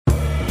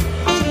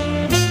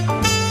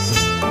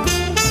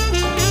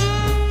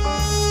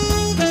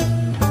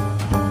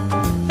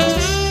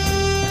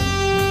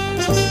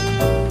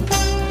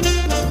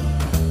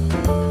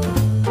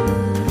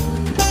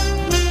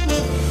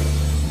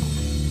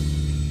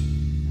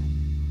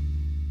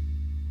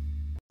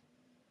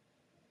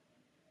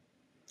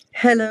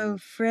Hello,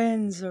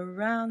 friends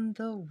around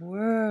the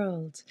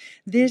world.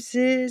 This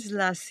is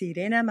La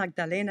Sirena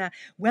Magdalena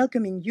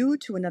welcoming you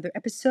to another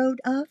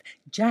episode of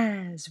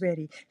Jazz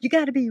Ready. You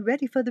got to be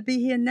ready for the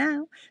Be Here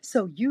Now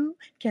so you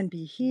can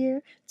be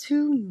here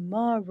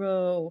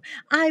tomorrow.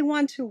 I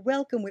want to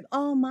welcome with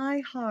all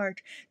my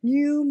heart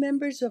new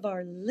members of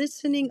our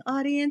listening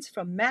audience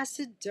from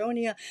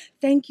Macedonia.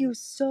 Thank you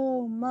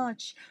so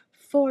much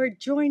for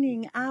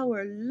joining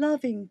our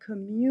loving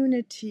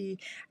community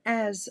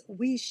as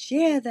we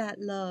share that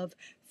love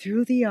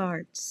through the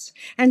arts.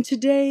 And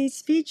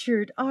today's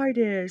featured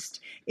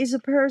artist is a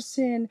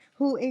person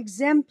who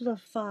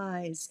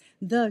exemplifies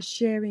the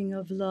sharing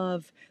of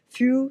love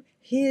through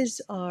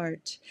his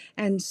art,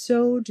 and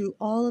so do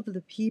all of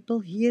the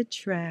people he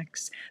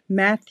attracts,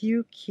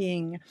 Matthew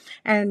King.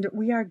 And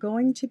we are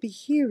going to be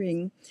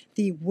hearing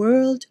the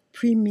world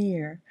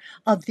premiere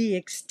of the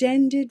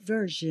extended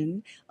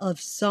version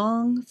of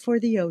Song for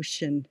the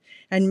Ocean.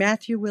 And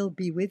Matthew will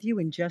be with you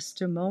in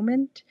just a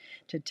moment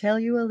to tell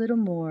you a little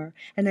more.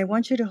 And I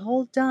want you to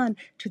hold on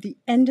to the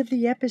end of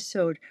the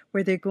episode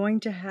where they're going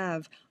to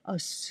have a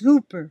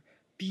super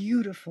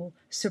beautiful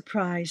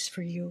surprise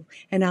for you.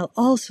 And I'll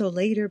also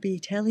later be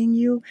telling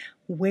you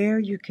where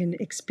you can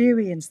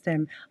experience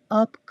them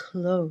up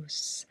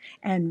close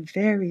and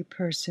very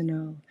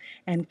personal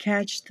and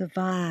catch the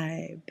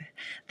vibe,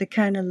 the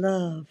kind of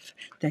love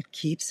that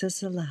keeps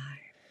us alive.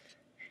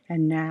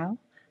 And now,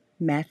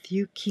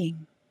 Matthew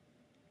King.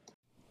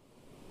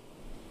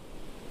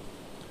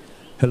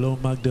 Hello,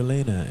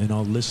 Magdalena, and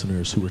all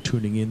listeners who are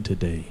tuning in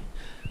today.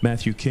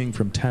 Matthew King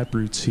from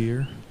Taproots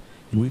here,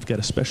 and we've got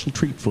a special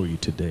treat for you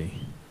today.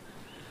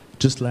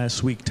 Just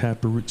last week,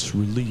 Taproots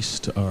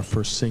released our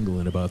first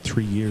single in about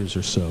 3 years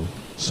or so,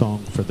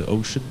 Song for the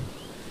Ocean,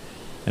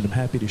 and I'm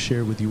happy to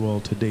share with you all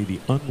today the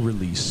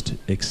unreleased,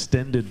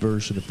 extended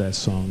version of that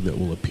song that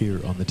will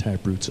appear on the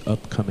Taproots'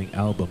 upcoming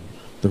album,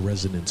 The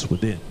Resonance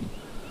Within.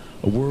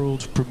 A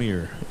world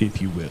premiere,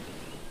 if you will.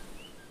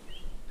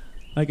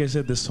 Like I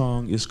said, this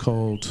song is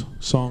called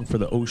Song for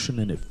the Ocean,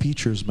 and it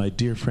features my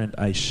dear friend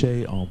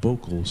Aisha on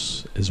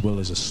vocals, as well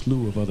as a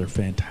slew of other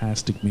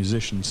fantastic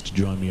musicians to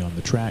join me on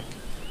the track.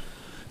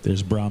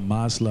 There's Bram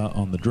Masla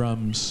on the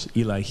drums,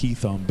 Eli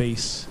Heath on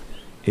bass,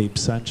 Abe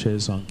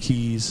Sanchez on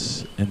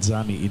keys, and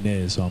Zami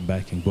Inez on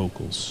backing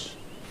vocals.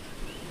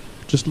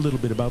 Just a little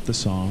bit about the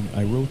song.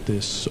 I wrote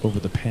this over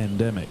the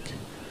pandemic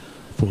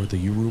for the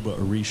Yoruba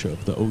Orisha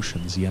of the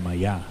oceans,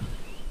 Yemaya.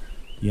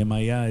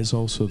 Yemaya is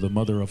also the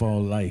mother of all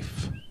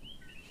life,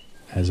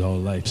 as all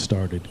life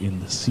started in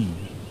the sea.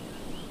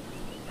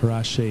 Her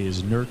ashe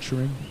is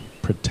nurturing,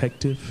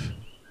 protective,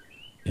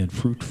 and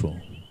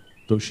fruitful,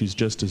 though she's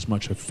just as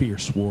much a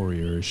fierce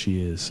warrior as she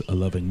is a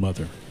loving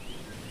mother.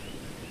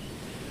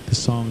 The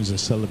song is a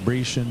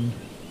celebration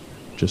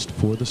just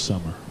for the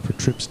summer, for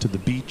trips to the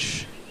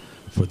beach,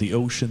 for the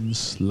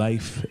oceans,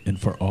 life, and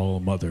for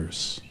all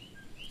mothers.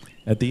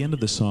 At the end of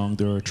the song,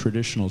 there are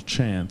traditional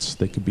chants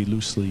that could be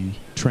loosely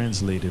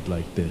translated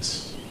like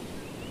this.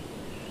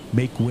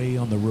 Make way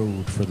on the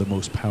road for the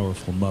most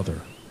powerful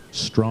mother,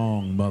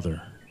 strong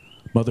mother,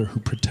 mother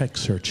who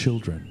protects her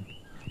children,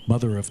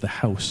 mother of the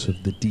house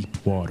of the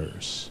deep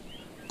waters,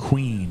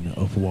 queen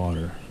of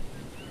water.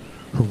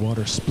 Her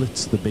water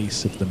splits the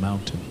base of the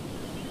mountain.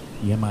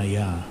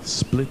 Yemaya,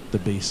 split the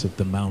base of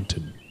the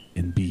mountain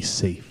and be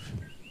safe.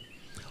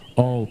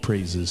 All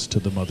praises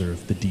to the mother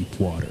of the deep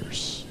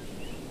waters.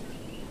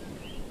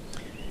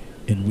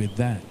 And with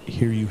that,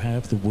 here you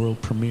have the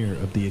world premiere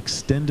of the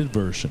extended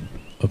version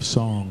of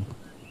Song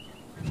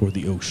for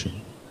the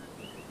Ocean.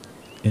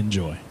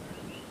 Enjoy.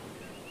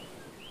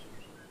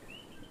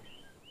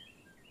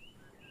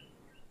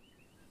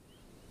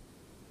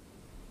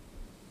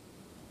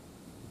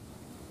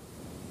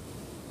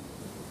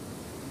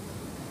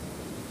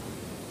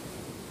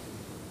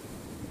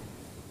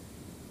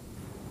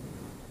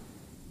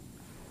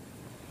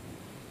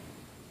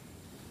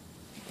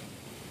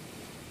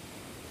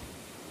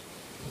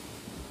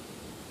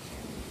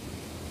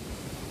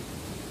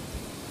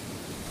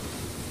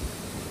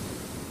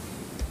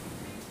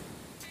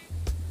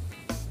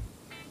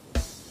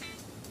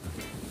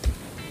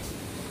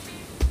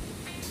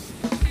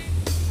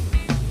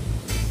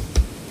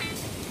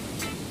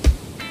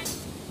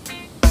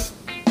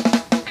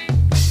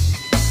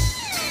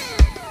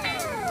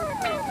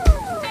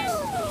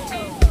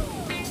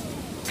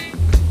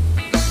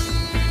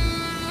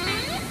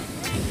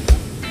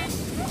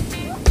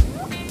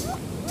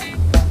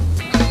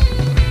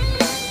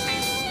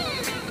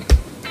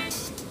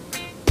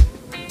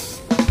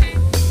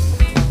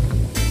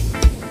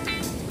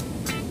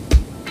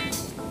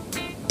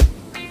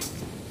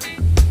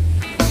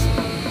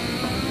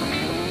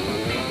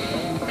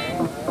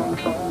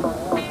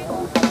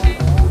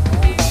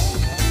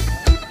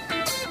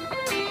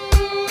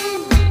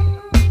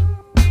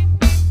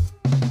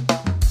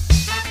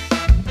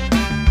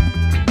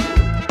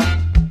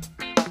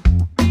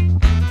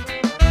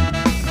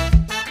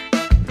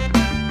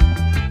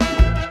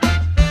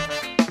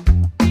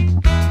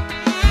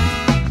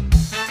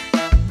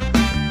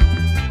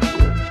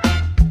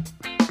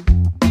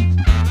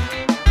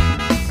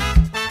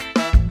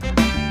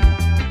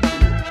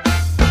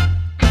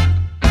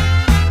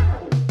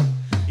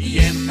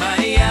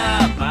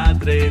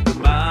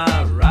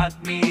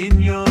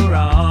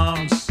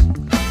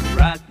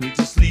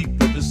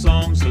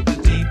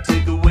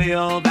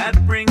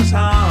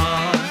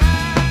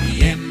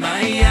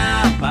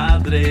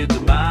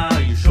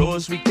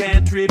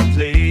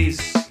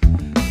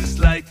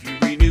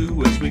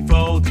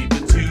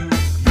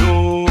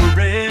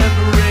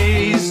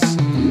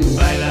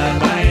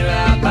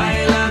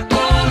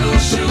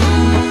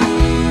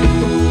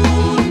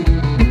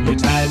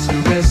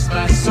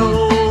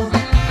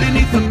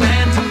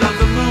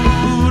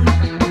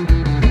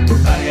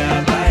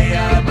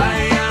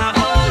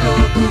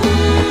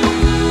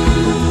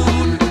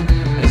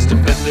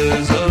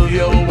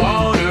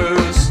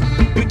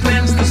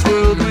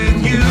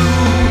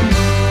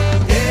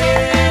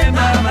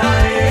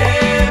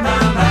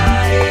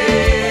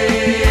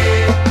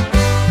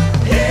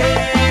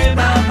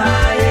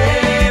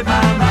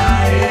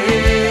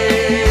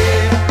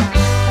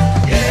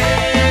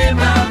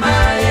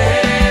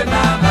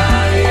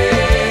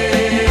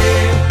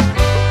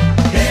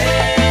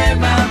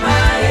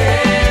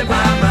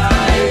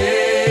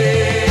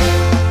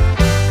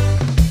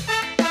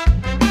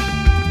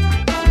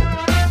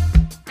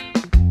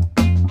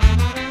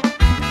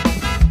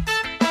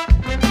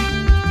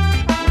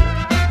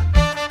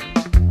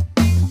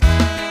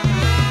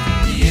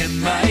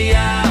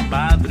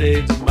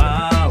 Madre de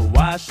Mar,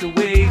 wash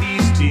away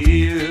these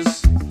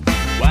tears.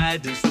 Why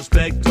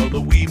disrespect all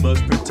that we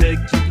must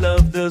protect? You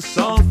loved us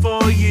all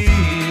for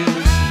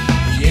years.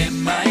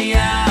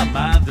 Yemaya,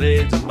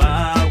 Madre de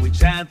Mar, we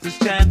chant this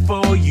chant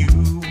for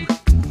you.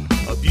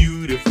 A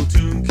beautiful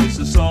tune, kiss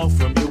us all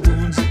from your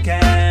wounds that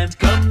can't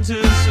come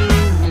too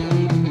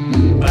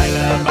soon.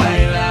 Baila,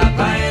 baila,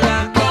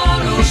 baila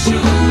con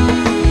Oshun.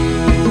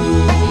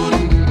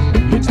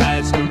 Your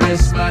tides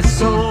caress my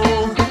soul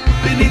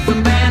beneath the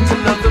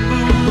mantle of the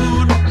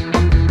moon.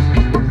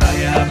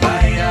 Baya,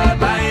 baya,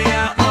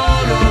 baya,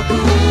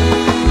 Orobun.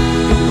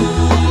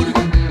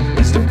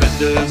 As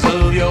defenders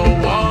of your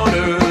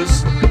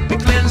waters, we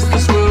cleanse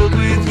this world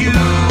with you.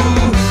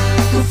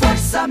 Tu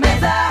fuerza me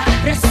da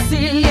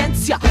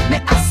resiliencia,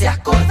 me hace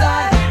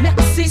acordar mi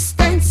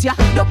existencia.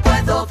 No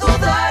puedo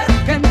dudar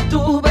que en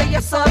tu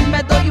belleza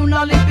me doy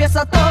una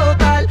limpieza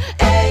total.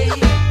 Ey,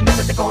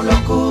 métete con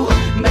locura,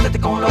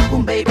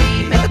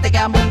 baby. Métete que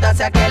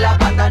abundancia, que la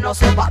banda no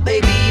se va,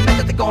 baby.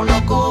 Métete con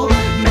locura,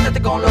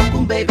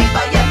 baby.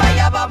 Vaya,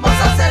 vaya, vamos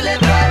a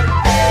celebrar.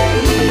 Ey.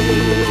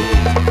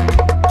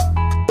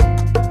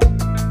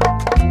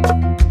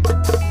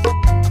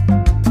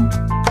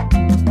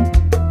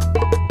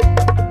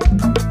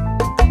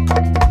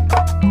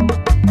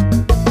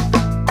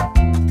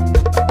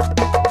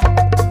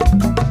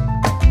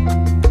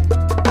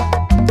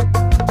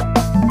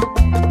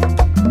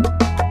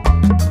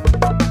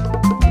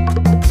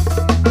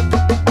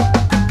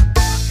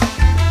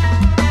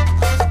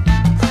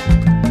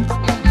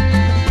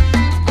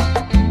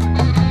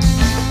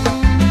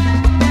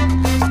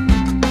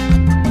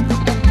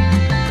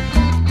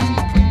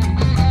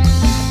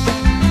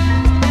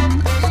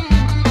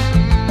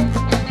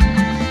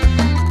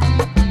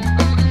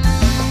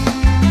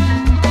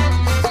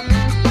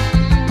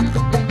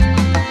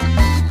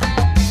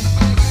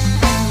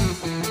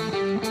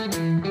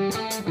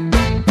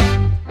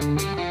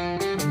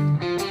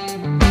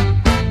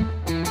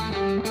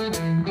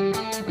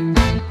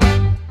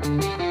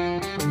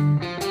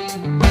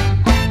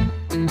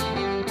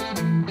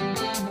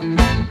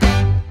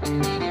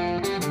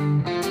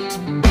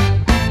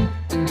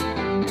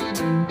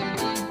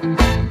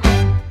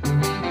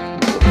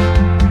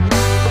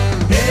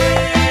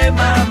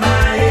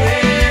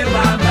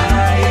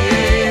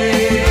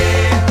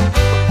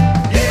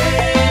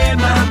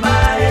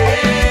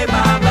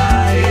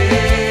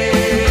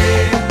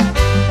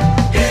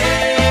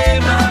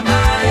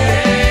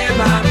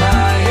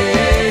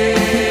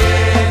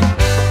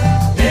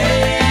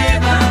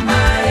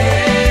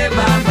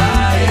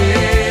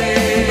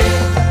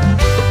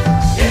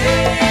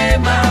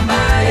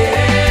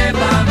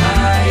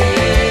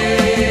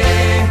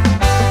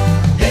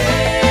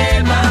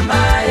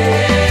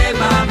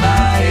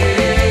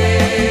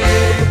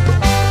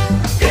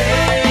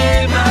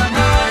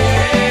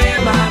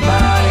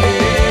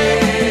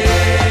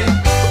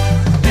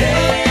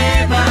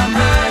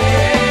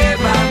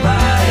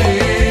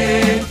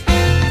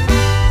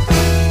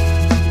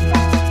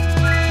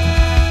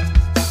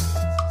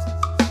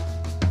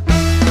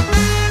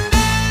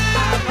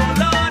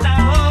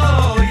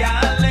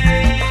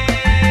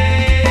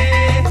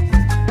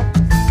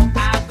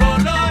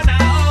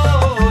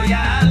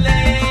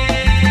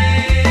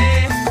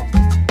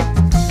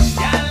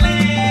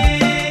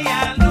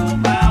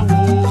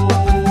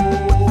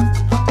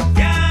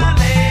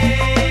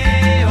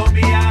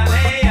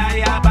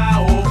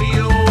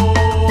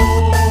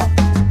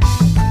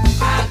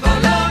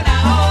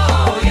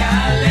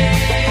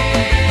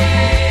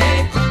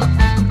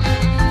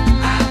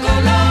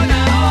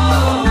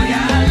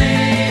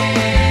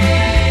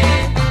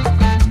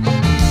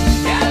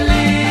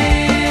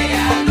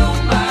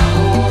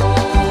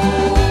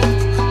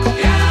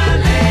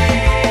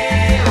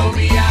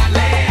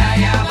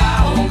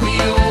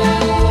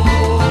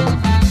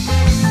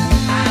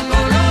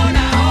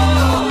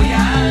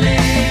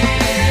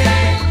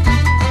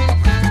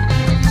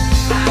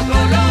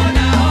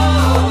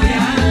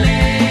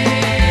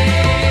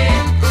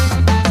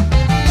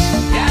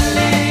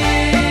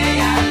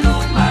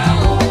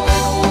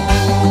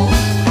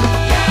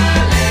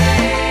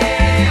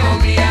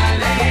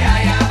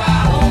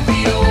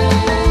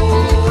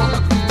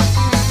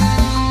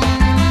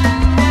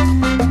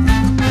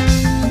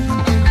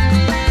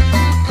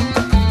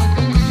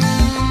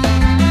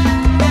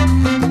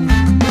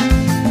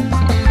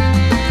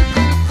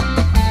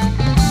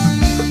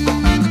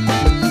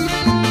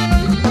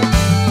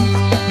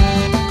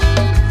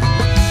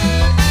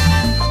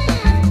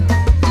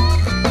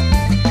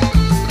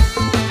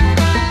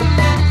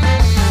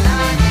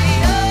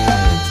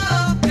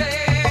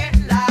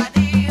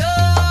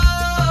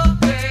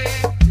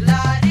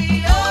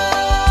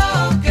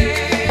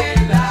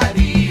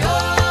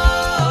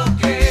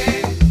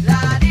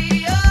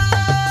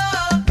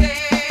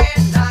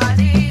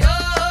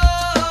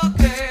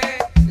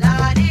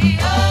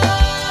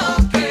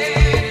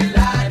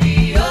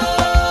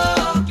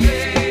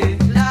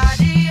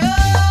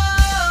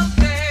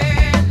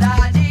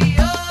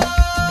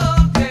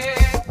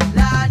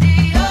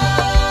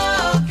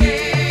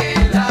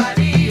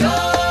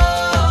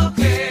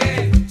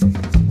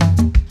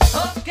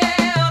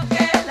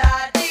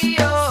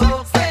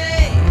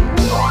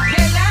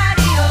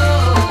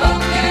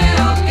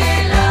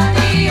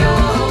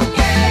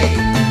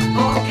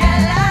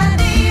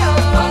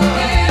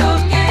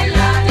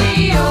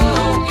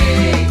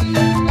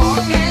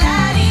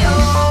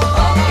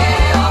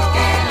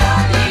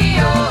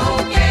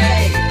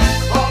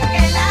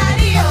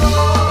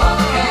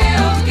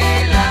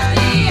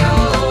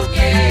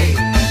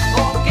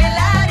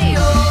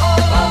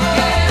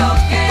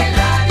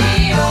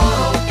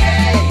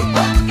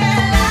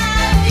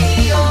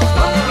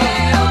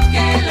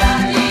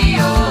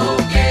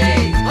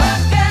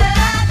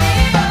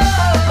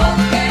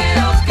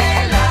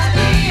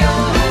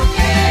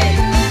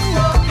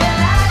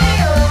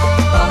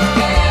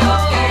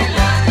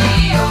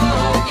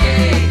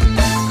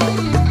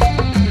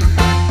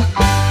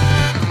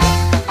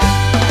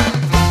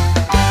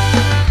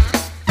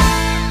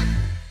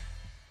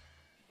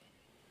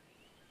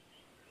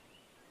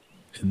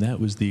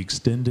 was the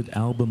extended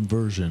album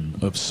version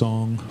of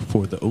Song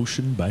for the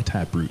Ocean by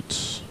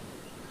Taproots.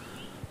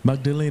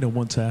 Magdalena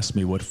once asked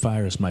me what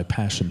fires my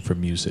passion for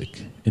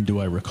music, and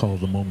do I recall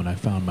the moment I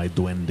found my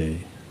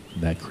duende,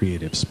 that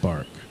creative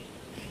spark.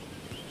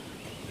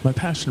 My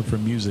passion for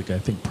music, I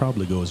think,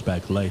 probably goes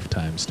back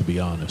lifetimes, to be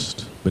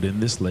honest, but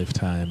in this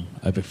lifetime,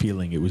 I have a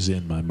feeling it was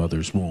in my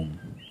mother's womb,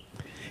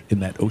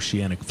 in that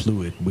oceanic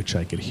fluid in which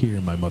I could hear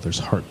my mother's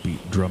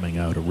heartbeat drumming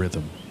out a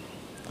rhythm.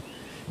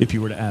 If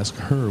you were to ask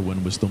her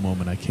when was the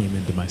moment I came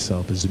into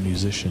myself as a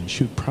musician,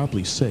 she would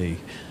probably say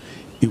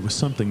it was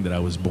something that I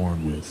was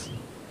born with.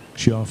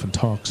 She often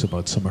talks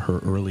about some of her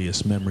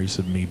earliest memories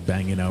of me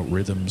banging out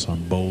rhythms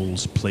on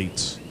bowls,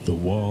 plates, the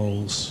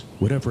walls,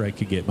 whatever I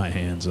could get my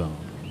hands on.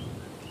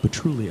 But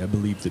truly, I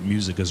believe that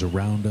music is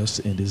around us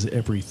and is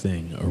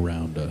everything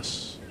around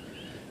us.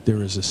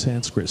 There is a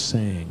Sanskrit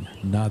saying,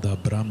 Nada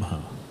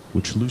Brahma,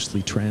 which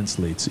loosely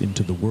translates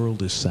into the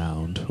world is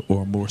sound,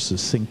 or more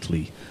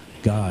succinctly,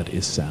 God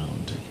is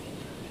sound.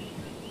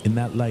 In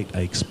that light,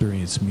 I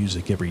experience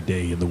music every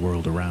day in the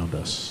world around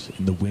us,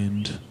 in the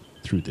wind,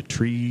 through the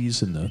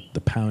trees, and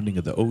the pounding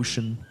of the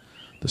ocean,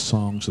 the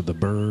songs of the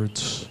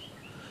birds,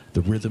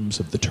 the rhythms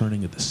of the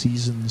turning of the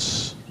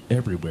seasons,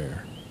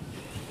 everywhere.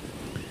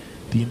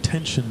 The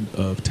intention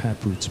of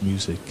Taproots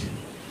music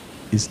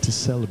is to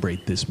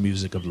celebrate this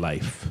music of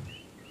life,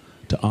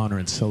 to honor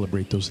and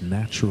celebrate those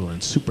natural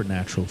and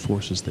supernatural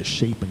forces that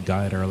shape and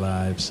guide our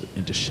lives,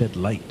 and to shed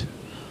light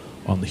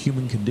on the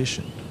human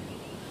condition,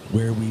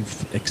 where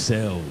we've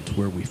excelled,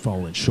 where we've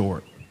fallen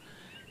short,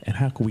 and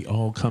how can we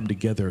all come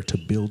together to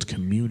build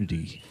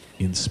community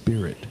in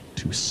spirit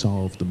to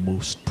solve the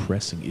most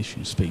pressing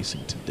issues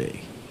facing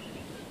today.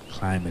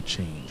 Climate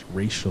change,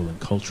 racial and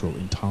cultural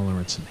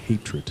intolerance and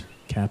hatred,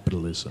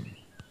 capitalism.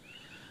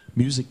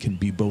 Music can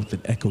be both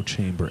an echo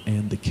chamber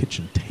and the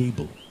kitchen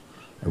table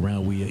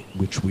around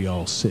which we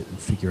all sit and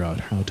figure out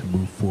how to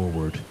move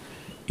forward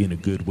in a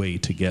good way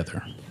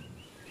together.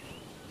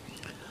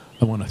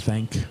 I want to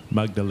thank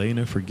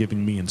Magdalena for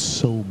giving me and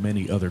so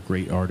many other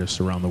great artists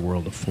around the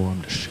world a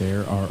forum to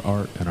share our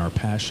art and our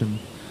passion.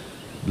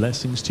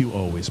 Blessings to you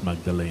always,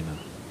 Magdalena.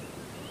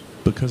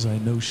 Because I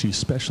know she's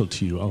special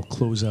to you, I'll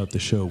close out the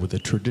show with a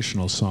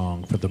traditional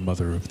song for the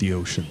mother of the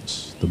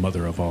oceans, the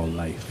mother of all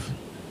life.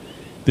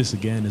 This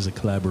again is a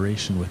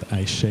collaboration with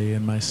Aisha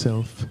and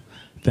myself.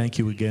 Thank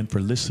you again for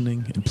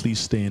listening, and please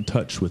stay in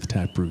touch with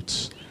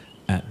Taproots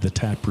at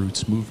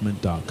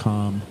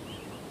thetaprootsmovement.com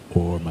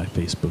or my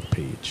Facebook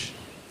page.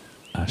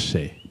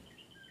 Ashe.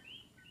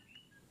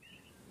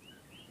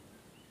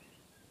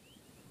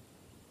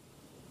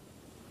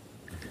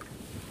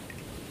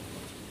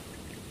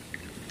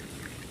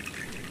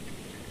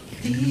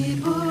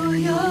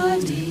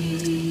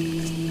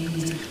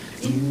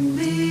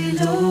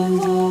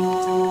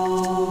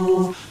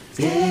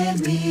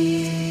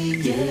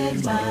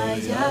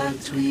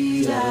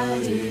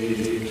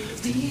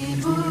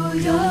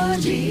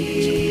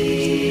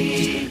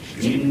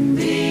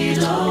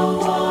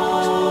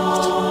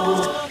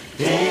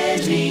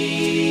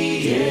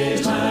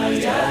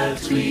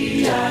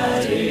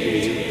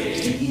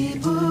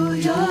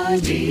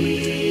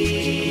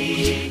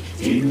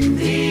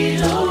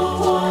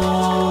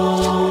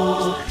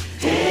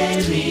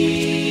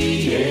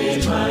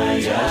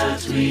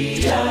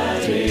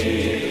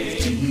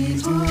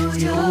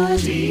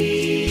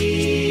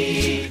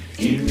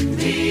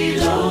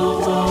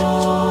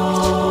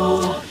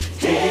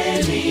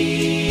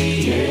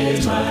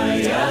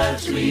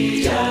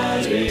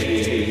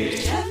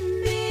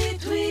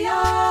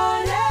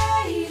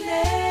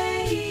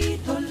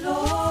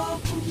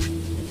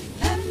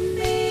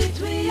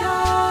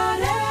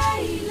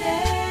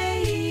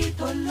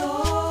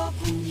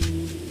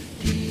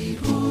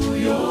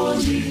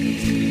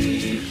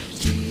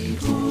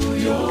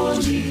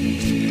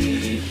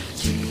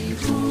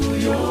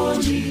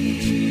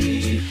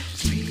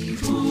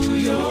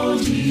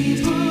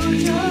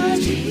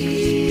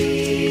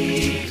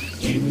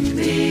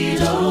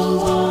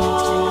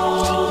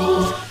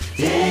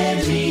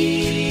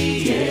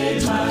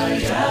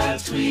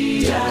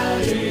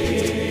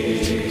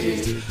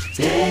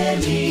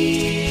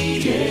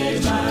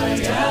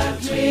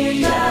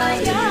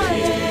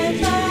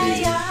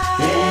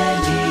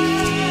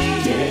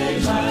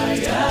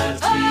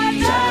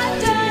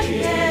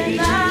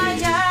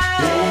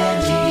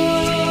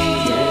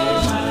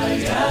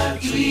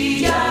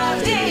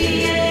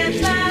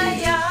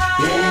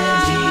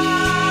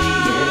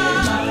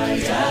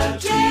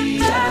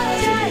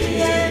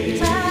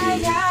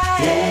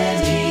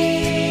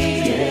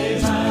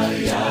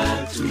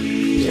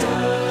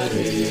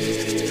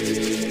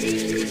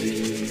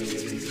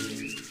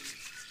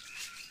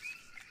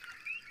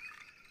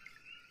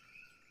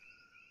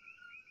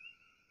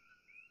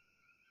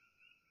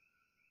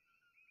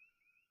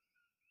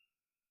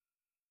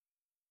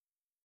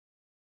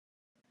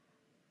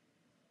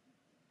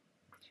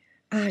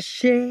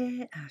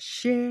 Ashe,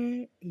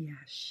 ashe, y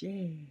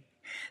ashe.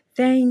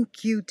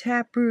 Thank you,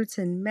 Taproots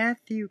and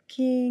Matthew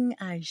King,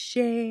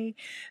 Aishe,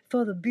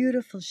 for the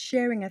beautiful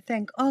sharing. I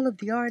thank all of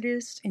the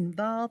artists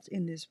involved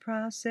in this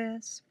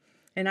process.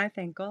 And I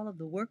thank all of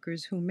the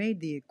workers who made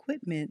the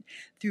equipment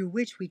through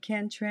which we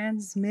can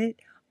transmit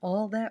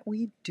all that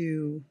we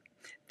do.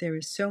 There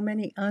is so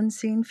many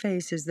unseen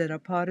faces that are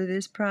part of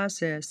this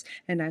process,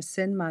 and I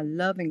send my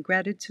love and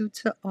gratitude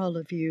to all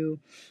of you.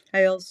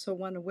 I also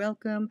want to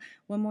welcome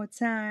one more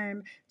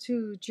time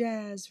to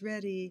Jazz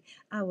Ready,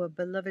 our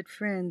beloved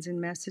friends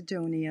in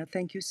Macedonia.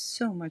 Thank you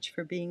so much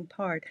for being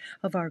part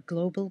of our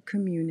global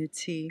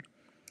community.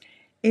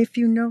 If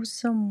you know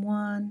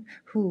someone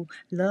who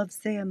loves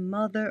their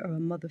mother or a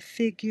mother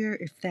figure,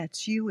 if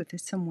that's you, if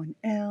it's someone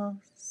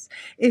else,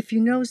 if you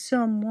know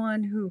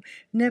someone who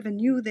never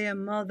knew their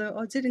mother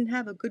or didn't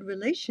have a good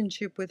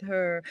relationship with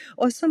her,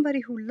 or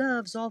somebody who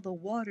loves all the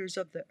waters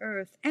of the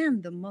earth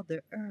and the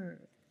Mother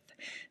Earth,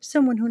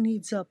 someone who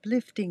needs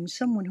uplifting,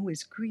 someone who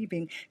is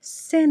grieving,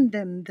 send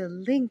them the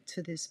link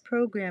to this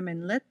program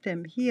and let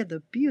them hear the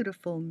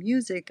beautiful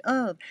music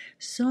of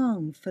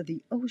Song for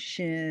the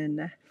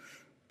Ocean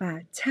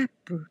by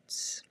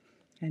Taproots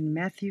and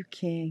Matthew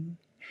King.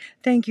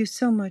 Thank you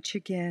so much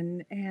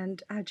again,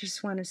 and I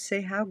just want to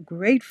say how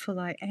grateful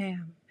I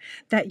am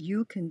that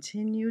you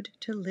continued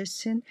to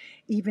listen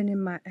even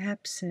in my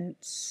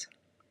absence.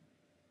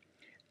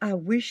 I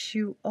wish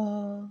you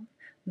all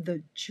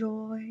the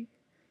joy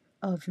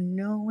of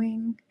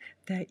knowing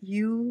that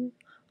you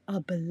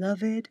are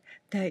beloved,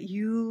 that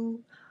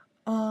you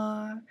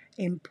are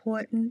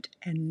important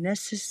and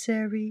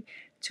necessary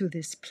to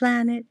this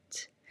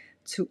planet,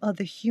 to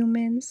other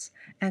humans,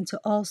 and to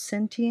all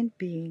sentient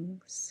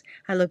beings.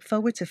 I look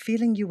forward to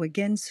feeling you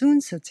again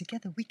soon so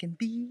together we can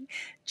be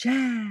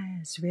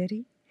jazz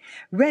ready,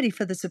 ready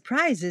for the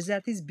surprises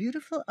that these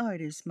beautiful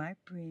artists might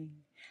bring.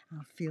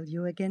 I'll feel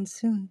you again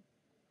soon.